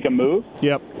need to make a move,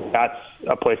 that's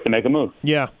a place to make a move.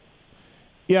 Yeah.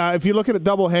 Yeah, if you look at a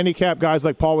double handicap, guys,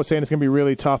 like Paul was saying, it's going to be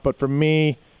really tough. But for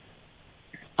me,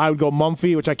 I would go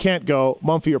Mumphy, which I can't go.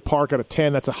 Mumphy or Park out of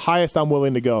 10. That's the highest I'm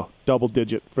willing to go, double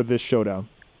digit for this showdown.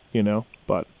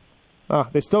 But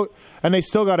they still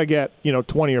got to get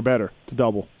 20 or better to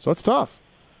double. So it's tough.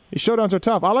 These showdowns are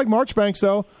tough. I like Marchbanks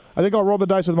though. I think I'll roll the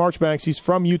dice with Marchbanks. He's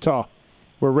from Utah.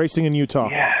 We're racing in Utah.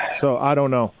 Yeah. So I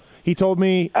don't know. He told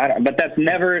me, but that's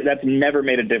never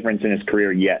made a difference in his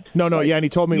career yet. No, and he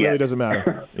told me it really doesn't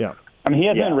matter. Yeah. I mean, he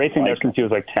hasn't been racing there since he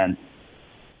was like 10.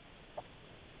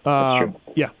 That's true.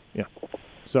 Yeah.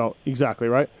 So exactly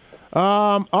right.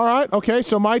 All right. Okay.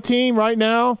 So my team right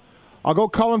now, I'll go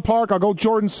Cullen Park. I'll go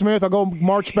Jordan Smith. I'll go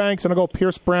Marchbanks, and I'll go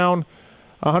Pierce Brown.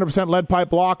 100% lead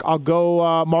pipe block. I'll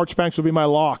go Marchbanks will be my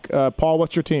lock. Paul,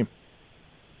 what's your team?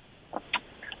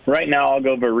 Right now, I'll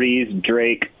go Varize,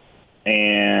 Drake,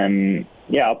 and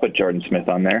I'll put Jordan Smith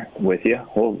on there with you.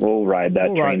 We'll ride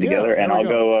that train together, and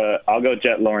I'll go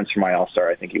Jet Lawrence for my All-Star.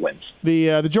 I think he wins.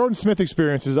 The Jordan Smith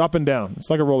experience is up and down. It's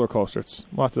like a roller coaster. It's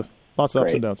lots of ups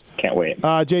and downs. Can't wait.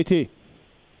 JT.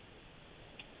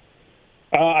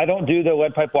 I don't do the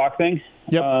lead pipe block thing.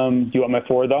 Yep. Do you want my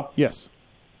 4 though? Yes.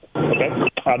 Okay.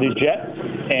 I'll do Jet,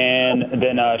 and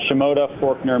then Shimoda,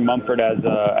 Faulkner, Mumford as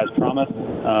promised.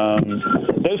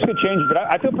 Those could change, but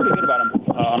I feel pretty good about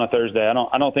them on a Thursday. I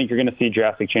don't think you're going to see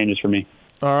drastic changes for me.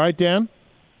 All right, Dan.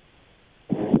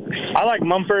 I like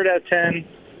Mumford at 10.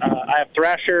 I have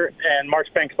Thrasher and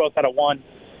Marchbanks both at a 1,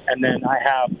 and then I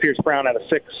have Pierce Brown at a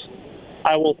 6.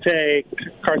 I will take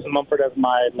Carson Mumford as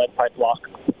my lead pipe block.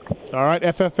 All right,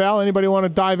 FFL. Anybody want to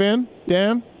dive in,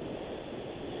 Dan?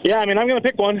 Yeah, I mean, I'm going to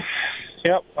pick one.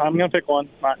 Yep, I'm going to pick one.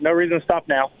 No reason to stop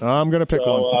now. I'm going to pick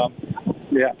one.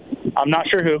 Yeah, I'm not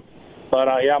sure who, but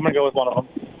I'm going to go with one of them.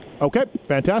 Okay,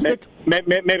 fantastic.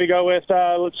 Maybe go with,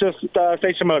 let's just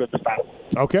say Shimoda this time.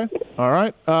 Okay, all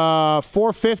right.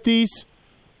 450s,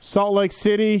 Salt Lake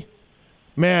City.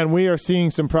 Man, we are seeing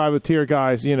some privateer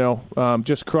guys,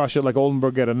 just crush it, like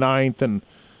Oldenburg get a 9th and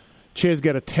Chiz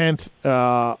get a 10th.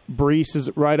 Brees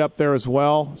is right up there as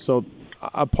well. So,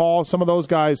 Paul, some of those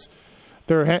guys,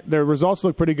 their results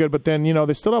look pretty good, but then,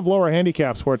 they still have lower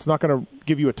handicaps where it's not going to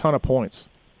give you a ton of points.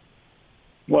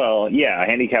 Well, yeah,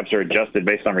 handicaps are adjusted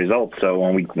based on results. So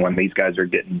when these guys are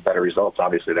getting better results,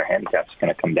 obviously their handicaps are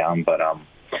going to come down. But I'm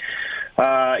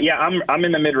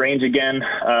in the mid range again.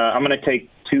 I'm going to take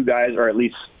 2 guys, or at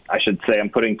least I should say I'm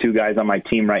putting 2 guys on my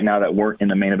team right now that weren't in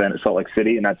the main event at Salt Lake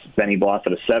City, and that's Benny Bloss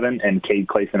at a 7 and Cade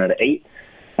Clayson at an 8.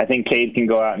 I think Cade can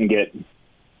go out and get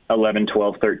 11,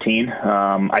 12, 13.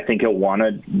 I think he'll want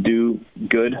to do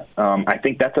good. I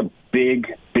think that's a big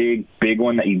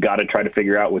one that you got to try to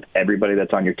figure out with everybody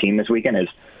that's on your team this weekend is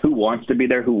who wants to be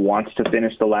there, who wants to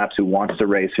finish the laps, who wants to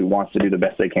race, who wants to do the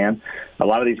best they can. A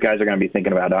lot of these guys are going to be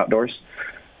thinking about outdoors.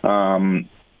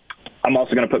 I'm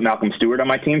also going to put Malcolm Stewart on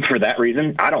my team for that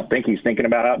reason. I don't think he's thinking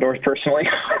about outdoors personally.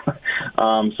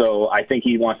 So I think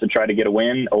he wants to try to get a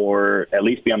win or at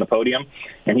least be on the podium.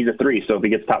 And he's a 3, so if he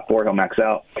gets top 4, he'll max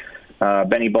out.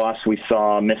 Benny Bloss, we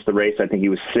saw miss the race. I think he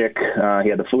was sick. He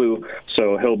had the flu,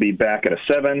 so he'll be back at a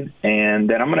 7. And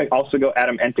then I'm going to also go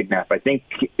Adam Entignap. I think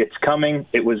it's coming.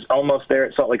 It was almost there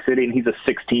at Salt Lake City, and he's a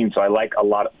 16, so I like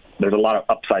there's a lot of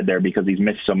upside there because he's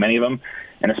missed so many of them.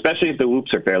 And especially if the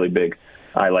whoops are fairly big,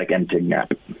 I like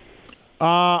Entignap.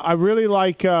 I really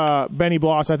like Benny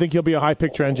Bloss. I think he'll be a high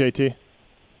pick trend, JT.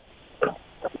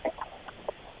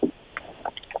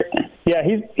 Yeah,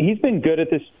 he's been good at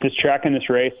this track in this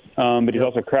race, but he's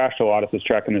also crashed a lot at this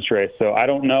track in this race. So I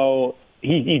don't know.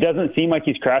 He doesn't seem like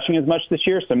he's crashing as much this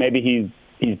year. So maybe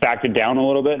he's backed it down a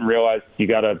little bit and realized you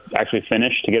got to actually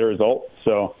finish to get a result.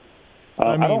 So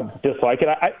I don't dislike it.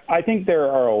 I think there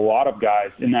are a lot of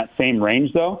guys in that same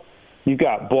range, though. You've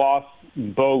got Bloss,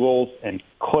 Bogles, and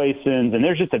Claysons, and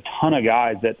there's just a ton of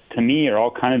guys that, to me, are all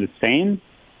kind of the same.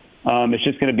 It's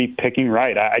just going to be picking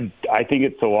right. I think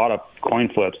it's a lot of coin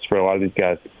flips for a lot of these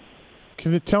guys.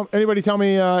 Can anybody tell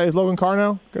me, is Logan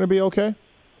Carnow going to be okay?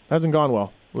 Hasn't gone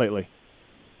well lately.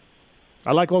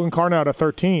 I like Logan Carnow at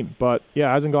 13, but,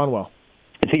 yeah, hasn't gone well.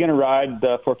 Is he going to ride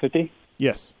the 450?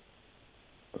 Yes.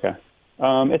 Okay.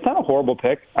 It's not a horrible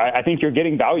pick. I think you're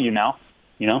getting value now.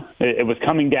 You know, it was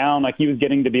coming down, like he was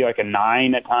getting to be like a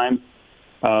 9 at times.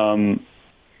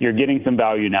 You're getting some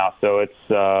value now, so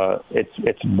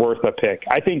it's worth a pick.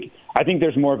 I think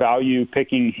there's more value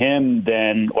picking him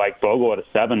than like Bogle at a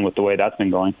 7 with the way that's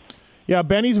been going. Yeah,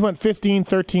 Benny's went 15,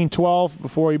 13, 12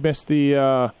 before he missed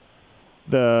the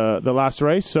last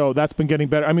race, so that's been getting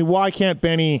better. I mean, why can't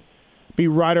Benny be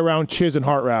right around Chiz and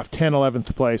Hartranft, 10,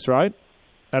 11th place, right?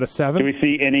 At a 7? Do we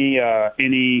see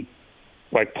any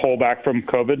like pullback from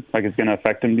COVID? Like it's going to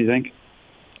affect him, do you think?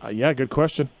 Yeah, good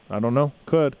question. I don't know.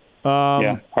 Could.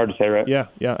 Yeah, hard to say, right? Yeah,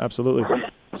 absolutely.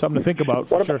 Something to think about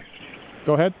for sure.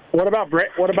 Go ahead. What about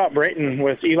Brayton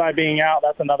with Eli being out?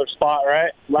 That's another spot,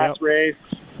 right? Last race.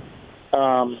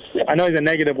 I know he's a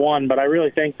 -1, but I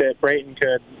really think that Brayton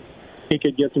could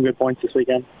get some good points this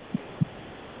weekend.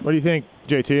 What do you think,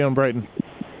 JT, on Brayton?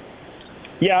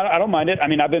 Yeah, I don't mind it. I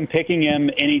mean, I've been picking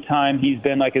him anytime he's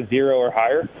been like a 0 or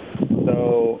higher.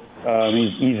 So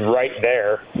he's right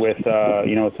there with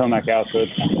Tomac out. So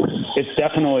it's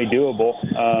definitely doable.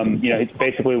 It's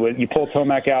basically when you pull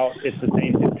Tomac out, it's the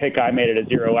same pick I made at a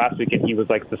 0 last week, and he was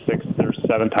like the 6th or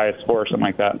 7th highest score or something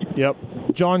like that. Yep.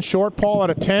 John Short, Paul,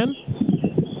 at a 10?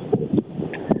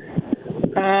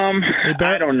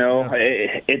 I don't know.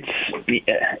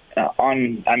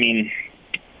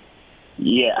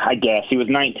 Yeah, I guess. He was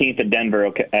 19th at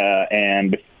Denver,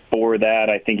 and before that,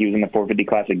 I think he was in the 450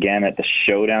 class again at the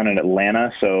Showdown in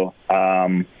Atlanta. So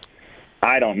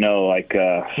I don't know. Like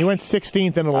he went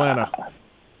 16th in Atlanta.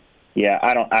 Yeah,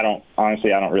 I don't.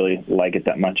 Honestly, I don't really like it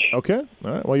that much. Okay.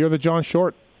 All right. Well, you're the John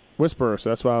Short whisperer, so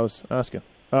that's why I was asking.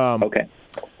 Okay.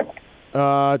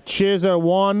 Chiz at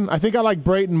 1. I think I like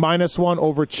Brayton -1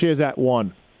 over Chiz at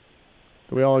 1.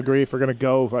 Do we all agree if we're going to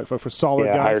go for solid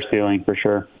guys? Yeah, higher ceiling for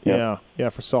sure. Yep. Yeah,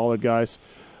 for solid guys.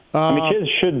 I mean,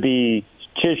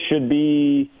 Chiz should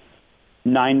be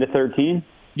 9 to 13.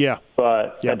 Yeah,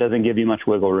 but that doesn't give you much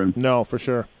wiggle room. No, for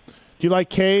sure. Do you like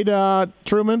Cade,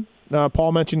 Truman?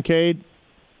 Paul mentioned Cade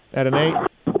at an 8.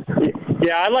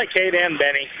 Yeah, I like Cade and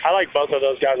Benny. I like both of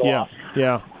those guys a lot.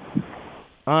 Yeah.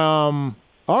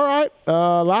 All right,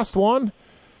 last one.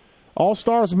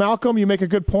 All-Stars, Malcolm, you make a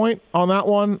good point on that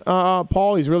one,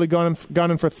 Paul. He's really gunning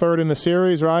for 3rd in the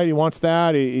series, right? He wants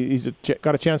that. He's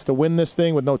got a chance to win this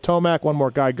thing with no Tomac, one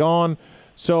more guy gone.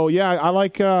 So, yeah, I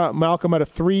like Malcolm at a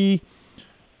 3.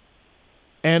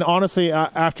 And honestly,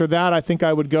 after that, I think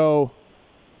I would go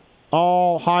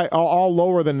all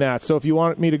lower than that. So if you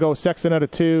want me to go Sexton at a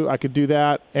 2, I could do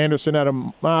that. Anderson at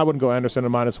I wouldn't go Anderson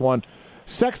at -1.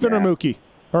 Sexton or Mookie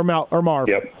or Marv.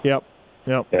 Yep.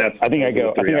 I think I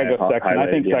go Sexton. I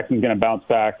think Sexton's going to bounce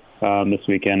back this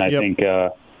weekend. I think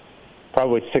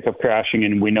probably sick of crashing,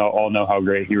 and we all know how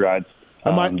great he rides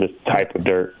this type of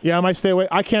dirt. Yeah, I might stay away.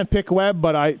 I can't pick Webb,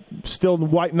 but I still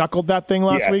white-knuckled that thing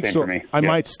last week, so I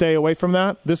might stay away from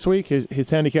that this week. His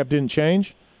handicap didn't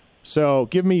change. So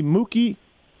give me Mookie,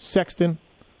 Sexton,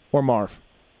 or Marv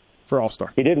for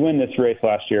All-Star. He did win this race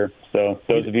last year, so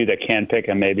those of you that can pick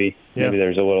him, maybe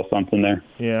there's a little something there.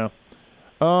 Yeah.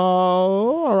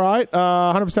 All right.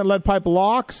 100% lead pipe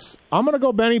locks. I'm going to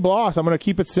go Benny Bloss. I'm going to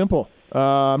keep it simple.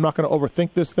 I'm not going to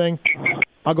overthink this thing.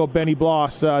 I'll go Benny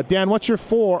Bloss. Dan, what's your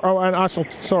 4? Oh, and also,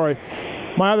 sorry.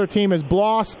 My other team is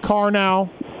Bloss, Carnow.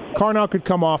 Carnow could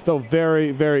come off, though,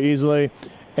 very, very easily.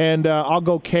 And I'll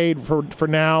go Cade for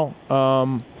now.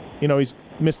 He's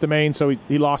missed the main, so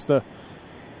he lost a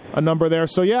number there.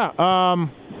 So, yeah,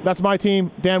 that's my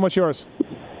team. Dan, what's yours?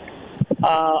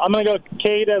 I'm going to go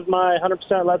Cade as my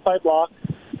 100% lead pipe lock.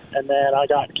 And then I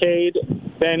got Cade,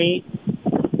 Benny.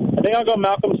 I think I'll go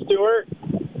Malcolm Stewart.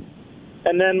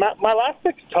 And then my last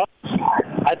pick's tough.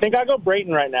 I think I'll go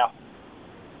Brayton right now.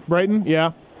 Brayton,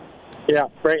 yeah. Yeah,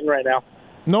 Brayton right now.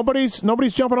 Nobody's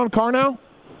jumping on Carnow?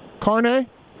 Carney?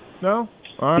 No?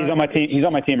 All right. He's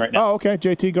on my team right now. Oh, okay.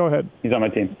 JT, go ahead. He's on my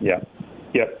team, yeah.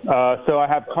 Yep. So I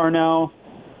have Carnell,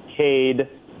 Cade,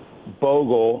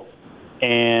 Bogle,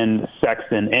 and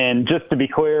Sexton. And just to be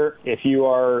clear, if you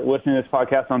are listening to this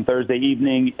podcast on Thursday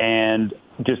evening and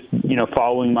just,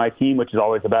 following my team, which is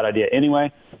always a bad idea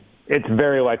anyway, it's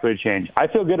very likely to change. I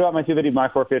feel good about my 250. My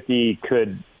 450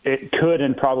 could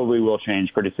and probably will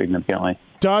change pretty significantly.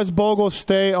 Does Bogle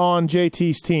stay on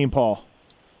JT's team, Paul?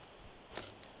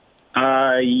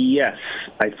 Yes,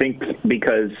 I think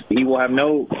because he will have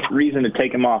no reason to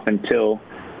take him off until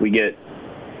we get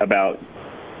about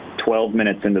 12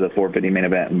 minutes into the 450 main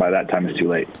event, and by that time it's too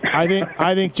late. I think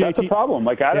JT. That's the problem.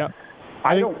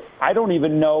 I don't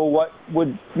even know what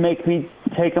would make me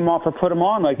take him off or put him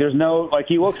on. There's no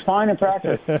he looks fine in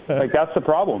practice. That's the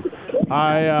problem.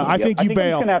 I think you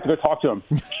bail. I'm gonna have to go talk to him.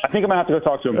 I think I'm gonna have to go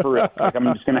talk to him for real. I'm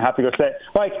just gonna have to go say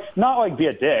not be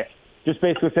a dick. Just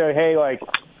basically say, hey,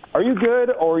 are you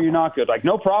good or are you not good?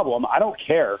 No problem. I don't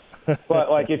care.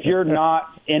 But if you're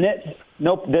not in it,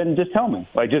 nope, then just tell me.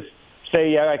 Just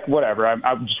say, yeah, whatever.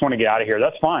 I just want to get out of here.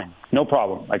 That's fine. No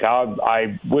problem.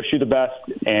 I wish you the best.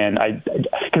 And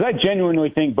because I genuinely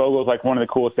think Bogle's one of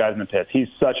the coolest guys in the pits. He's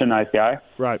such a nice guy.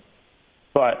 Right.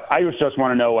 But I just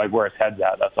want to know where his head's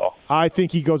at. That's all. I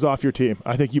think he goes off your team.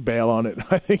 I think you bail on it.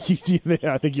 I think you.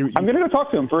 I'm going to go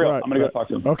talk to him for real. Right, I'm going to go talk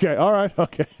to him. Okay. All right.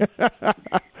 Okay.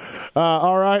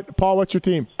 All right, Paul. What's your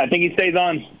team? I think he stays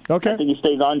on. Okay. I think he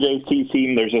stays on JT's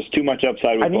team. There's just too much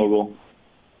upside with Bogle.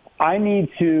 I need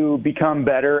to become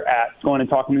better at going and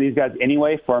talking to these guys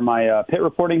anyway for my pit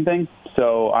reporting thing.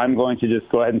 So I'm going to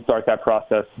just go ahead and start that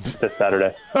process this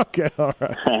Saturday. Okay, all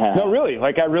right. No, really, I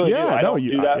really do. I don't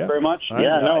do that very much. We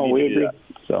agree.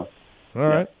 So, all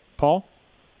right, Paul.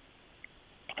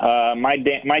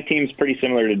 My team's pretty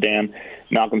similar to Dan.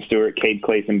 Malcolm Stewart, Cade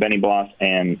Clayson, Benny Bloss,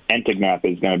 and Entignap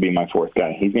is going to be my fourth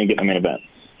guy. He's going to get the main event.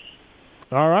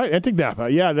 All right,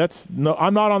 Entignap. Yeah,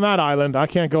 I'm not on that island. I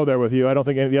can't go there with you. I don't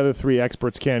think any of the other three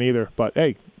experts can either. But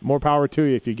hey, more power to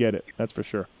you if you get it. That's for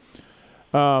sure.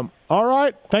 All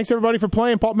right. Thanks, everybody, for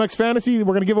playing PulpMX Fantasy.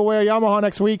 We're going to give away a Yamaha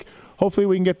next week. Hopefully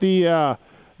we can get the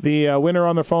winner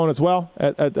on their phone as well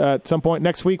at some point.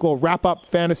 Next week we'll wrap up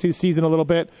fantasy season a little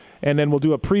bit, and then we'll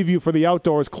do a preview for the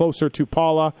outdoors closer to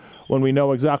Paula when we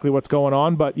know exactly what's going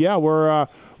on. But, yeah, we're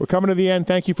coming to the end.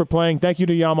 Thank you for playing. Thank you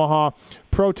to Yamaha.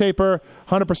 Pro Taper,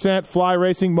 100%, Fly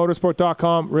Racing,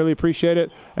 Motorsport.com. Really appreciate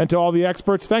it. And to all the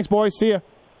experts, thanks, boys. See ya.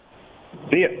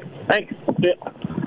 See ya. Thanks. See ya.